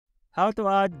How to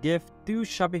add GIF to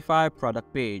Shopify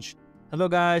product page. Hello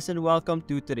guys and welcome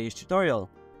to today's tutorial.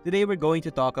 Today we're going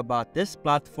to talk about this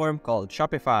platform called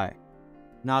Shopify.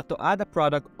 Now to add a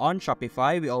product on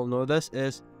Shopify, we all know this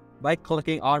is by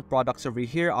clicking on products over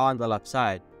here on the left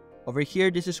side. Over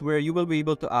here, this is where you will be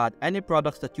able to add any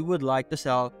products that you would like to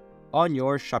sell on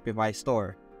your Shopify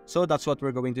store. So that's what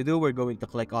we're going to do. We're going to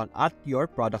click on add your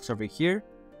products over here.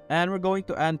 And we're going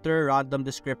to enter random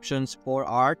descriptions for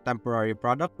our temporary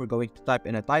product. We're going to type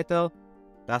in a title,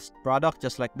 test product,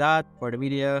 just like that. For the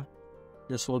media,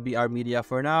 this will be our media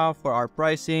for now. For our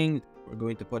pricing, we're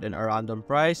going to put in a random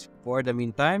price. For the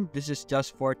meantime, this is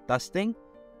just for testing.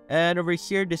 And over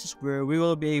here, this is where we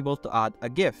will be able to add a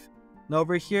GIF. Now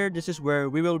over here, this is where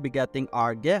we will be getting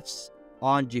our GIFs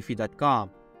on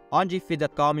Jiffy.com. On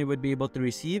Jiffy.com, you would be able to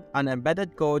receive an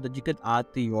embedded code that you can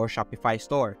add to your Shopify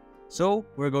store. So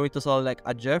we're going to select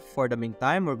a GIF for the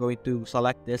meantime. We're going to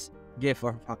select this GIF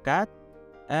of a cat.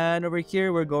 And over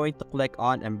here, we're going to click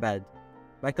on embed.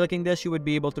 By clicking this, you would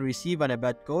be able to receive an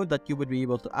embed code that you would be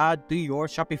able to add to your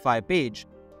Shopify page.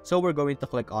 So we're going to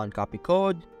click on copy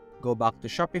code, go back to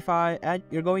Shopify, and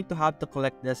you're going to have to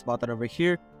click this button over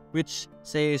here, which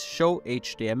says show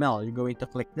HTML. You're going to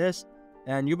click this,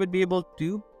 and you would be able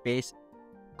to paste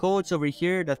codes over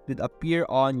here that would appear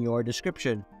on your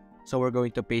description. So we're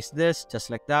going to paste this just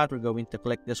like that. We're going to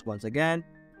click this once again.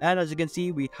 And as you can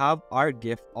see, we have our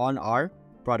GIF on our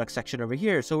product section over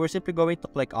here. So we're simply going to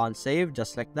click on save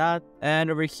just like that. And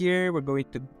over here, we're going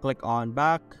to click on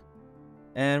back.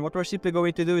 And what we're simply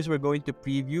going to do is we're going to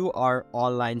preview our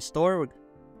online store.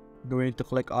 We're going to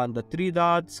click on the three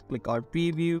dots, click on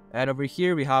preview. And over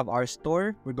here, we have our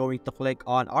store. We're going to click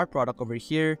on our product over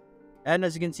here. And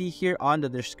as you can see here on the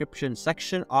description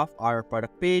section of our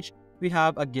product page, we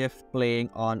have a GIF playing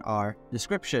on our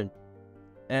description.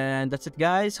 And that's it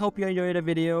guys. Hope you enjoyed the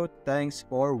video. Thanks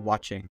for watching.